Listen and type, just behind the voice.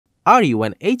Are you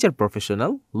an HR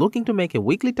professional looking to make a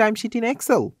weekly timesheet in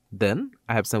Excel? Then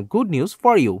I have some good news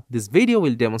for you. This video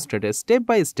will demonstrate a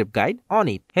step-by-step guide on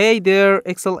it. Hey there,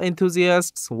 Excel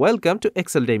enthusiasts! Welcome to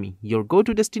Exceldemy, your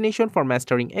go-to destination for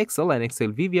mastering Excel and Excel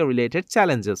VBA related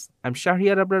challenges. I'm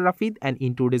Shahriar Abrar Rafid, and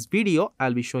in today's video,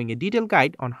 I'll be showing a detailed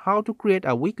guide on how to create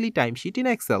a weekly timesheet in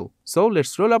Excel. So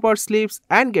let's roll up our sleeves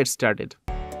and get started.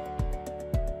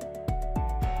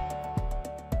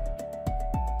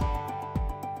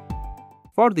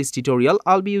 For this tutorial,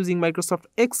 I'll be using Microsoft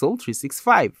Excel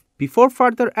 365. Before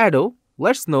further ado,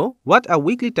 let's know what a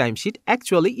weekly timesheet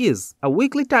actually is. A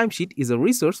weekly timesheet is a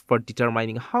resource for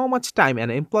determining how much time an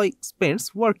employee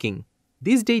spends working.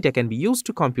 This data can be used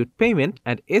to compute payment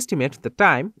and estimate the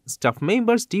time staff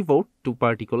members devote to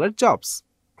particular jobs.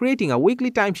 Creating a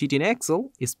weekly timesheet in Excel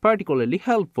is particularly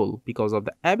helpful because of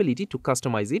the ability to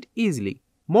customize it easily.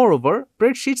 Moreover,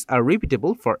 spreadsheets are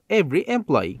repeatable for every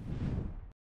employee.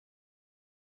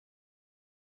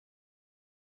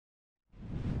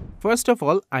 First of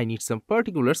all, I need some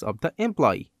particulars of the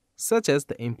employee, such as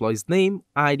the employee's name,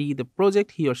 ID, the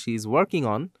project he or she is working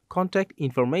on, contact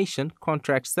information,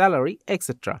 contract salary,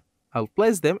 etc. I'll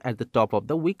place them at the top of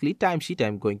the weekly timesheet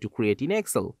I'm going to create in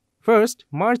Excel. First,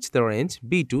 merge the range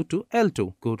B2 to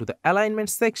L2. Go to the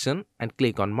Alignment section and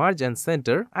click on Merge and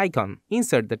Center icon.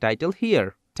 Insert the title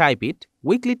here. Type it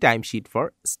Weekly Timesheet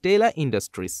for Stella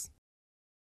Industries.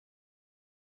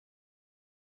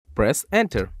 Press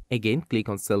Enter. Again, click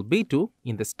on cell B2.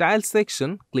 In the Style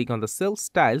section, click on the Cell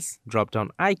Styles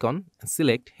drop-down icon and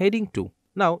select Heading 2.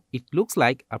 Now, it looks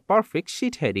like a perfect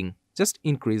sheet heading. Just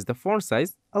increase the font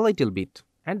size a little bit,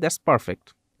 and that's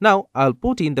perfect. Now, I'll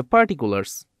put in the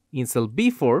particulars. In cell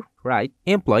B4, write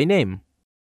Employee Name,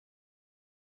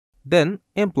 then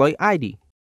Employee ID,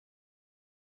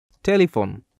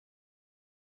 Telephone,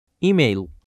 Email,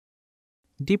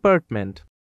 Department,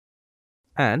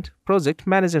 and Project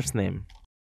Manager's name.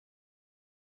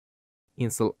 In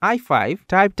cell I5,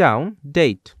 type down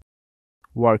Date,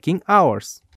 Working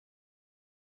Hours,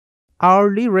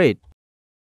 Hourly Rate,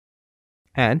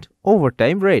 and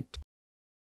Overtime Rate.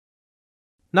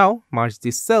 Now, merge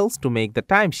these cells to make the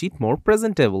timesheet more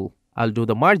presentable. I'll do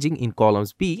the merging in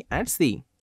columns B and C.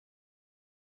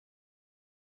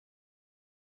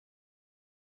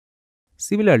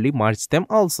 Similarly, merge them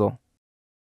also.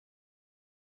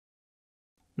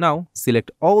 Now,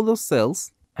 select all those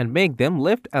cells and make them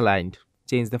left aligned.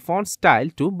 Change the font style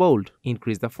to bold.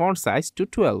 Increase the font size to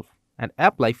 12 and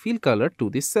apply fill color to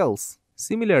these cells.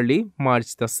 Similarly,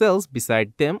 merge the cells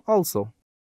beside them also.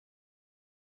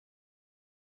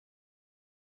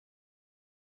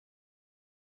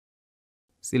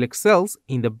 Select cells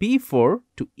in the B4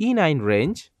 to E9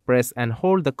 range, press and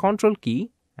hold the Ctrl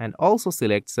key, and also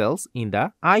select cells in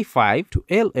the I5 to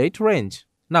L8 range.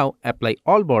 Now apply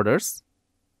all borders.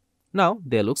 Now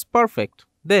they looks perfect.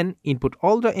 Then input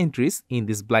all the entries in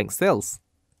these blank cells.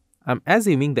 I'm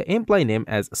assuming the employee name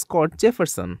as Scott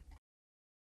Jefferson.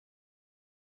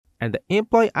 And the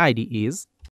employee ID is,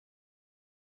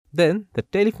 then the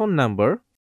telephone number,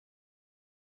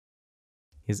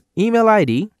 his email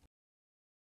ID,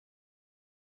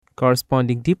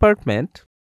 corresponding department,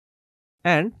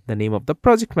 and the name of the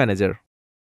project manager.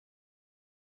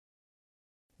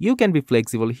 You can be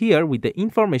flexible here with the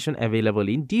information available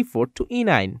in D4 to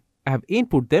E9. I have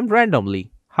input them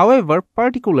randomly. However,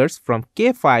 particulars from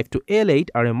K5 to L8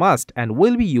 are a must and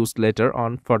will be used later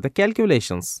on for the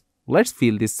calculations. Let's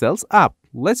fill these cells up.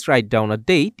 Let's write down a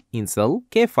date in cell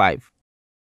K5.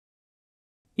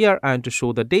 Here I want to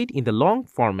show the date in the long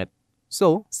format.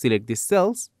 So, select these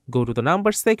cells, go to the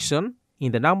number section.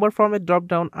 In the number format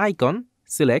drop-down icon,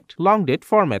 select long date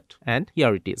format, and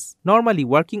here it is. Normally,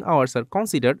 working hours are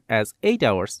considered as 8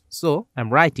 hours, so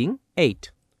I'm writing 8.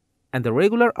 And the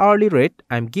regular hourly rate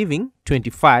I'm giving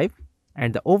 25,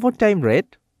 and the overtime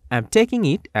rate I'm taking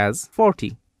it as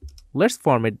 40. Let's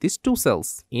format these two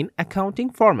cells in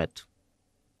accounting format.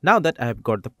 Now that I have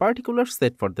got the particulars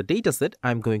set for the dataset,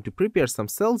 I'm going to prepare some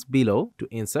cells below to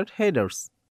insert headers.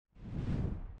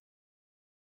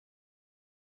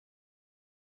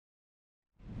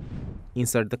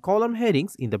 Insert the column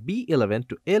headings in the B11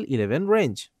 to L11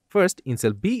 range. First, in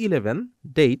cell B11,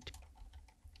 date,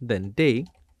 then day,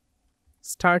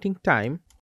 starting time,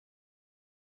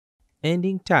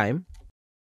 ending time,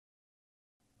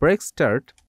 break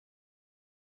start,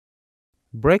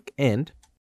 break end,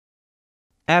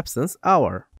 absence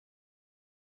hour,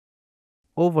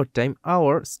 overtime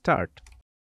hour start,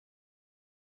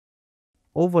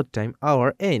 overtime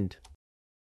hour end,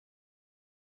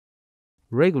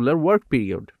 regular work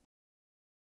period,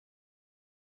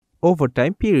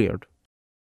 overtime period,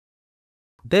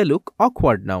 They look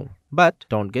awkward now, but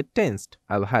don't get tensed.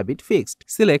 I'll have it fixed.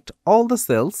 Select all the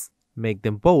cells, make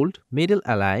them bold, middle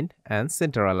aligned and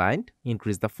center aligned.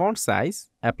 Increase the font size.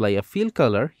 Apply a fill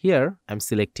color. Here I'm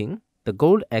selecting the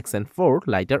gold accent for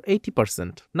lighter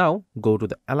 80%. Now go to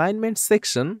the alignment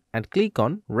section and click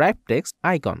on wrap text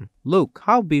icon. Look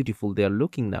how beautiful they are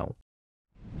looking now.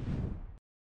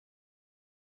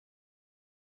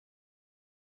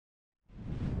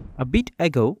 A bit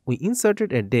ago, we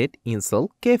inserted a date in cell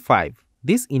K5.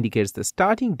 This indicates the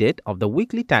starting date of the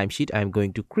weekly timesheet I am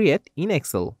going to create in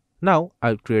Excel. Now,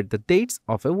 I'll create the dates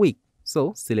of a week.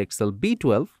 So, select cell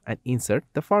B12 and insert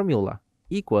the formula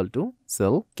equal to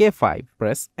cell K5.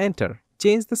 Press enter.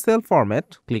 Change the cell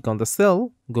format. Click on the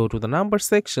cell. Go to the number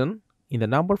section. In the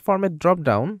number format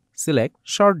drop-down, select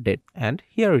short date and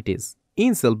here it is.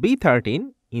 In cell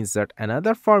B13, insert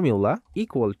another formula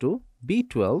equal to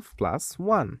B12 plus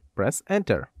 1. Press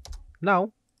enter.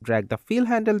 Now, drag the fill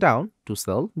handle down to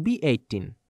cell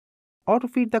B18.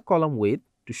 Auto-feed the column width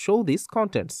to show these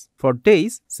contents. For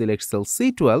days, select cell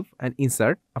C12 and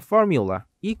insert a formula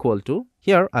equal to,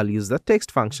 here I'll use the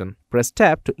text function. Press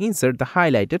tab to insert the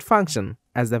highlighted function.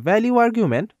 As the value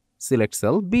argument, select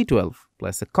cell B12,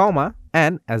 place a comma,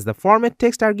 and as the format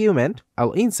text argument,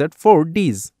 I'll insert 4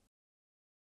 Ds.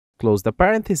 Close the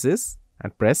parenthesis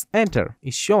and press enter.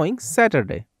 It's showing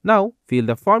Saturday. Now, fill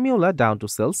the formula down to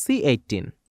cell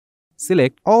C18.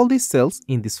 Select all these cells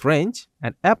in this range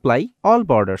and apply all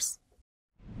borders.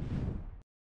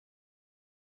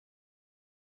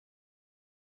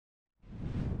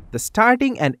 The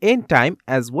starting and end time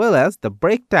as well as the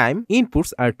break time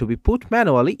inputs are to be put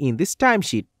manually in this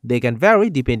timesheet. They can vary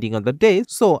depending on the day,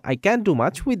 so I can't do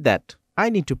much with that. I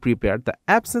need to prepare the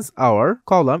absence hour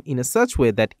column in a such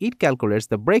way that it calculates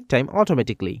the break time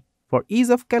automatically. For ease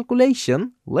of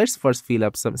calculation, let's first fill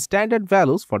up some standard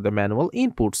values for the manual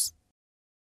inputs.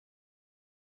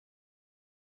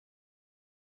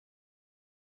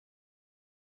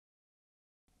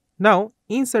 Now,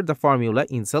 insert the formula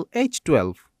in cell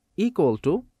H12 equal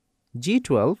to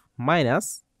G12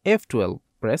 minus F12.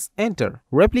 Press enter.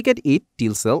 Replicate it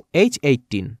till cell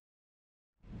H18.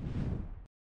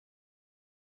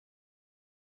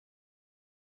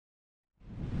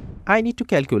 I need to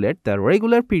calculate the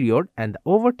regular period and the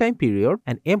overtime period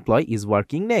an employee is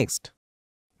working next.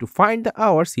 To find the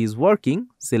hours he is working,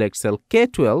 select cell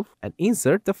K12 and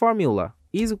insert the formula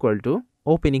is equal to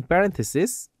opening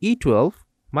parenthesis E12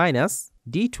 minus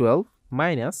D12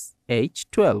 minus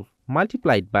H12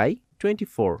 multiplied by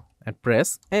 24 and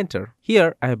press enter.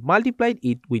 Here I have multiplied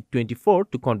it with 24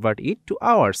 to convert it to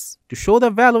hours. To show the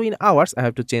value in hours, I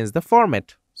have to change the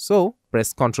format. So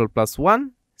press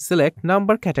Ctrl+1, select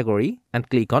number category and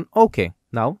click on OK.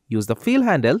 Now use the fill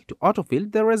handle to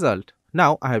autofill the result.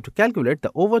 Now I have to calculate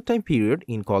the overtime period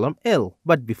in column L.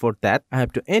 But before that, I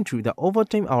have to enter the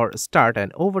overtime hour start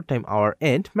and overtime hour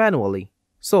end manually.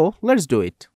 So let's do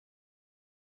it.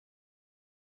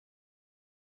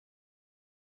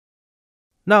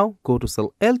 Now go to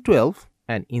cell L12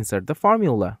 and insert the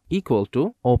formula equal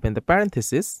to open the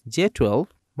parenthesis J12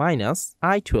 minus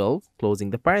I12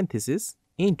 closing the parenthesis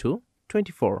into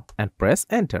 24 and press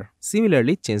enter.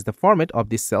 Similarly, change the format of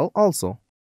this cell also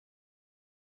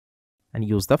and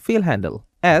use the fill handle.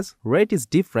 As rate is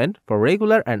different for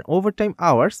regular and overtime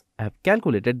hours, I have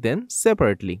calculated them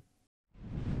separately.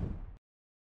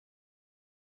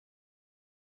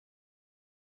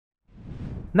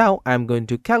 Now I am going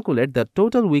to calculate the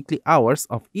total weekly hours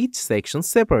of each section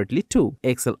separately too.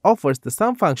 Excel offers the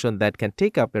sum function that can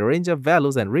take up a range of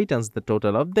values and returns the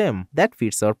total of them. That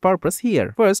fits our purpose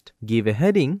here. First, give a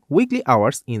heading weekly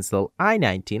hours in cell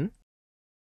I19.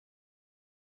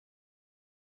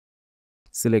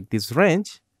 Select this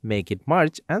range, make it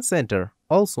merge and center.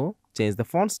 Also, change the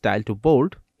font style to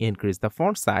bold, increase the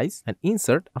font size and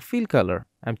insert a fill color.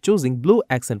 I'm choosing blue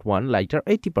accent 1 lighter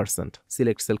 80%.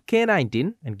 Select cell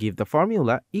K19 and give the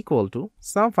formula equal to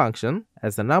sum function.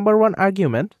 As the number 1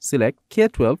 argument, select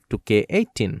K12 to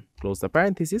K18. Close the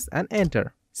parenthesis and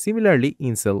enter. Similarly,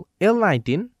 in cell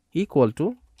L19 equal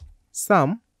to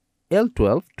sum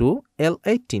L12 to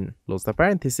L18. Close the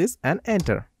parenthesis and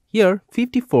enter. Here,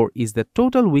 54 is the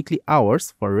total weekly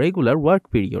hours for regular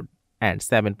work period and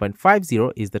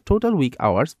 7.50 is the total week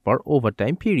hours for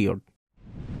overtime period.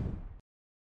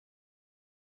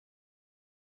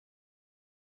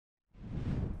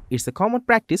 It's a common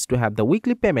practice to have the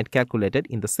weekly payment calculated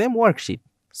in the same worksheet,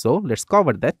 so let's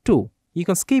cover that too. You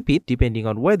can skip it depending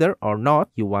on whether or not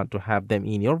you want to have them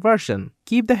in your version.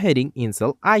 Keep the heading in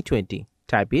cell I20.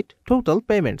 Type it total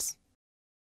payments.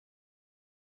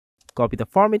 Copy the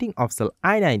formatting of cell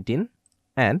I19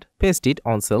 and paste it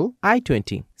on cell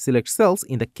I20. Select cells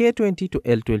in the K20 to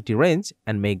L20 range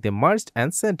and make them merged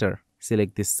and center.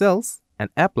 Select these cells and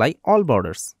apply all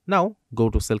borders. Now go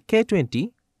to cell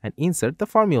K20 and insert the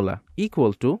formula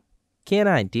equal to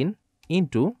K19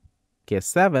 into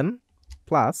K7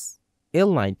 plus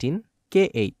L19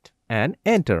 K8 and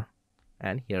enter.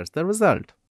 And here's the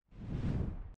result.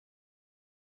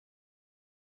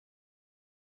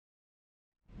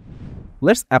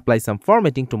 Let's apply some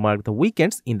formatting to mark the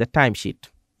weekends in the timesheet.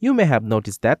 You may have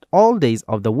noticed that all days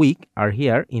of the week are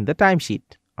here in the timesheet.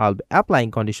 I'll be applying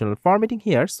conditional formatting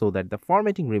here so that the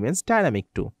formatting remains dynamic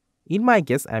too. In my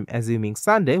case, I'm assuming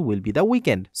Sunday will be the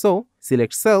weekend. So,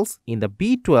 select cells in the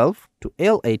B12 to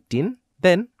L18,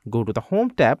 then go to the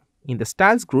Home tab. In the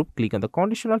Styles group, click on the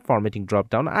Conditional Formatting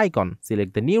drop-down icon.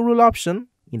 Select the New Rule option.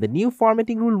 In the New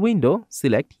Formatting Rule window,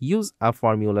 select Use a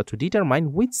formula to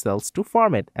determine which cells to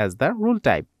format as the rule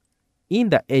type. In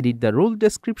the Edit the Rule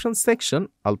Description section,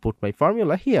 I'll put my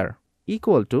formula here,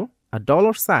 equal to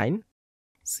 $sign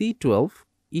C12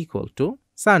 equal to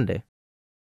Sunday.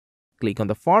 Click on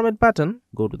the Format button,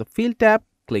 go to the Fill tab,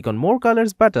 click on More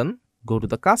Colors button, go to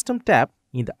the Custom tab.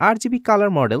 In the RGB color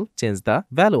model, change the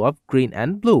value of green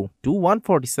and blue to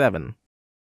 147.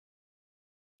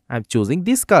 I'm choosing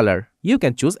this color. You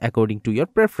can choose according to your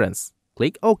preference.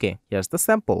 Click OK. Here's the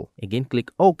sample. Again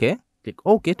click OK. Click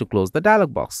OK to close the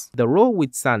dialog box. The row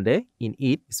with Sunday in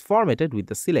it is formatted with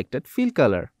the selected fill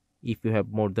color. If you have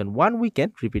more than one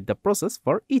weekend, repeat the process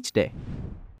for each day.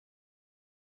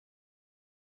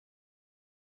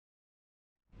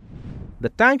 The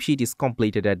timesheet is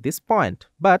completed at this point,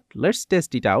 but let's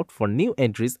test it out for new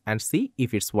entries and see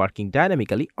if it's working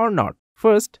dynamically or not.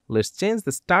 First, let's change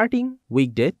the starting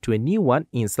weekday to a new one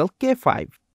in cell K5.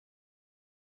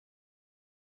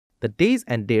 The days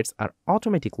and dates are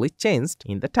automatically changed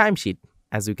in the timesheet.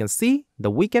 As you can see, the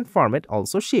weekend format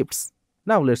also shifts.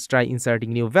 Now let's try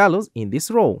inserting new values in this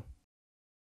row.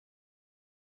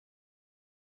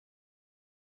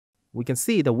 We can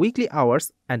see the weekly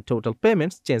hours and total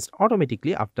payments changed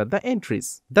automatically after the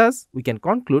entries. Thus, we can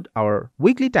conclude our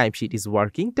weekly timesheet is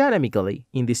working dynamically.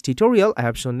 In this tutorial, I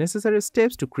have shown necessary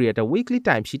steps to create a weekly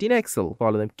timesheet in Excel.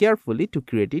 Follow them carefully to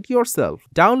create it yourself.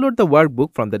 Download the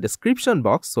workbook from the description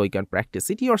box so you can practice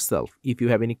it yourself. If you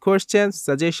have any questions,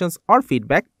 suggestions, or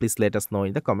feedback, please let us know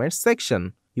in the comments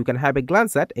section. You can have a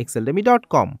glance at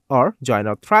exceldemy.com or join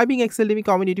our thriving Exceldemy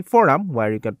community forum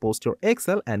where you can post your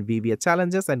Excel and VBA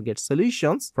challenges and get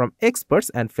solutions from experts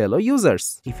and fellow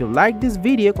users. If you liked this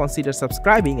video, consider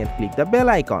subscribing and click the bell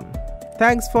icon.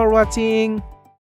 Thanks for watching.